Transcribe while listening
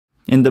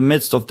In the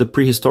midst of the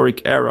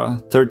prehistoric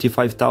era,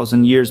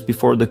 35,000 years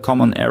before the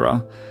Common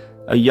Era,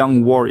 a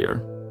young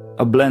warrior,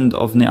 a blend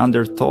of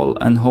Neanderthal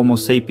and Homo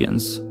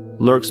sapiens,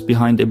 lurks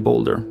behind a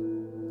boulder.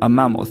 A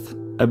mammoth,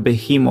 a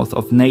behemoth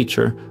of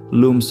nature,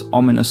 looms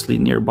ominously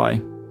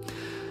nearby.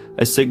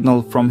 A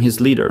signal from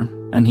his leader,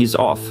 and he's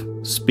off,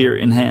 spear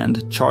in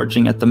hand,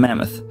 charging at the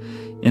mammoth.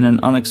 In an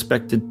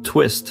unexpected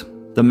twist,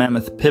 the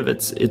mammoth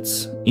pivots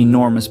its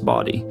enormous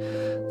body.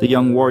 The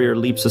young warrior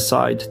leaps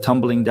aside,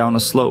 tumbling down a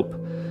slope.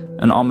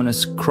 An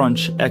ominous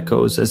crunch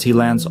echoes as he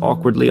lands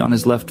awkwardly on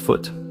his left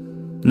foot.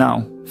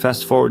 Now,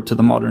 fast forward to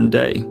the modern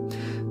day.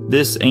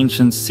 This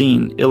ancient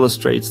scene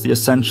illustrates the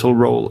essential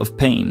role of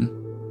pain.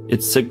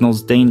 It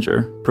signals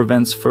danger,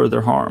 prevents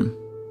further harm.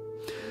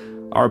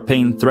 Our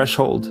pain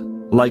threshold,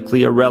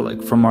 likely a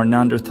relic from our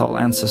Neanderthal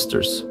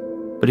ancestors.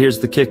 But here's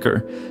the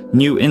kicker: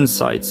 new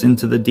insights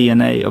into the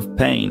DNA of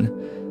pain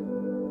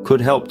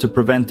could help to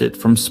prevent it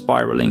from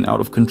spiraling out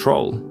of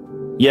control.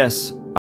 Yes,